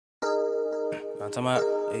I'm talking about,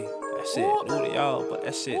 hey, that shit new to y'all, but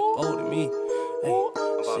that shit old to me. Hey,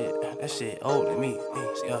 that shit old to me. Hey,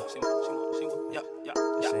 yeah.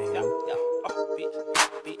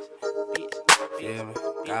 Feel me?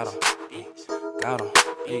 Got him.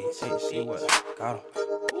 Hey, see what? Got him.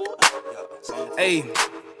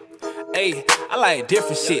 Hey, I like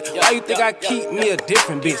different shit. Why you think I keep me a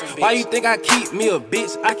different bitch? Why you think I keep me a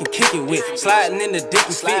bitch I can kick it with? Sliding in the dick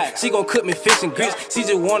and fit. She gon' cook me fish and grits. She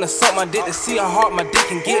just wanna suck my dick to see how hard my dick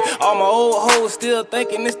can get. All my old hoes still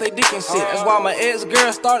thinking it's they dick and shit. That's why my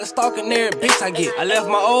ex-girl started stalking every bitch I get. I left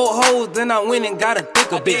my old hoes, then I went and got a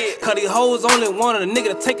thicker bitch. Cause these hoes only wanted a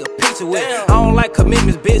nigga to take a picture with. I don't like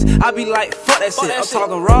commitments, bitch. I be like, fuck that shit. I'm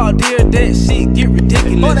talking raw, dear, that shit get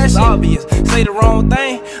ridiculous. It's obvious. Say the wrong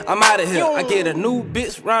thing, I'm out of here. I get a new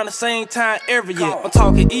bitch around the same time every year. I'm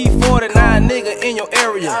talking E49 nigga in your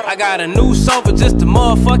area. I got a new sofa just to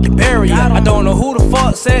motherfucking bury ya. I don't know who the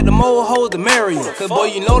fuck said the more hoes the merrier. Cause boy,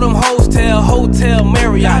 you know them hoes tell hotel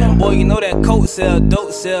Marriott. And boy, you know that coat sell,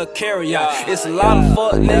 dope sell, carry out. It's a lot of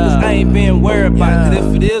fuck niggas I ain't been worried about. Cause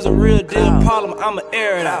if it is a real deal problem, I'ma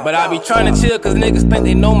air it out. But I be trying to chill cause niggas think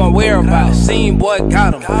they know my whereabouts. Sheemboy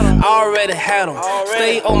got him, I already had him.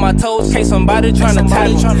 Stay on my toes, case somebody tryna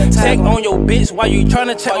tag him. Check on your bitch while you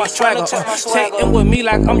tryna check my swagger. Check in with me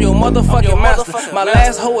like I'm your motherfucking master. My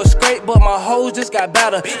last hoe was straight, but my hoes just got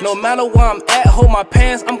better. No matter where I'm at, hold my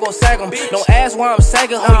pants, I'm gon' sag them. Don't ask why I'm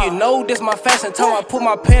sagging, ho, you know this my fashion. Time I put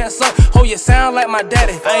my pants up, ho, you sound like my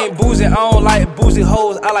daddy. I ain't boozy, I don't like boozy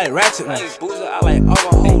hoes, I like ratchet ones. I like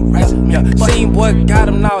all my hoes ratchet. Yeah, Sheemboy got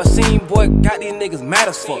him now, Sheemboy got these niggas mad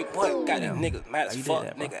as fuck. Got these niggas mad as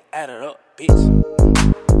fuck, nigga, add it up, bitch.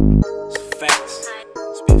 It's facts.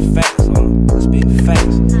 Spit facts on him. Spit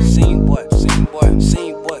facts. Sheemboy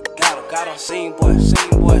got him.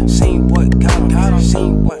 Sheemboy got him.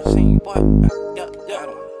 Sheemboy, yeah, got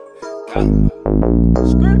him.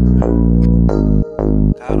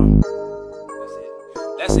 Got him.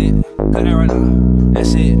 That's it. Cut that right now.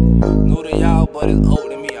 That's it. New to y'all, but it's old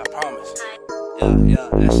to me, I promise. Yeah,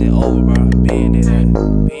 that shit over, bro. Been did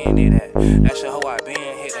that. That shit hoe I been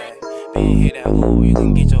hit that. Ooh, you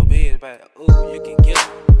can get your biz back. Ooh, you can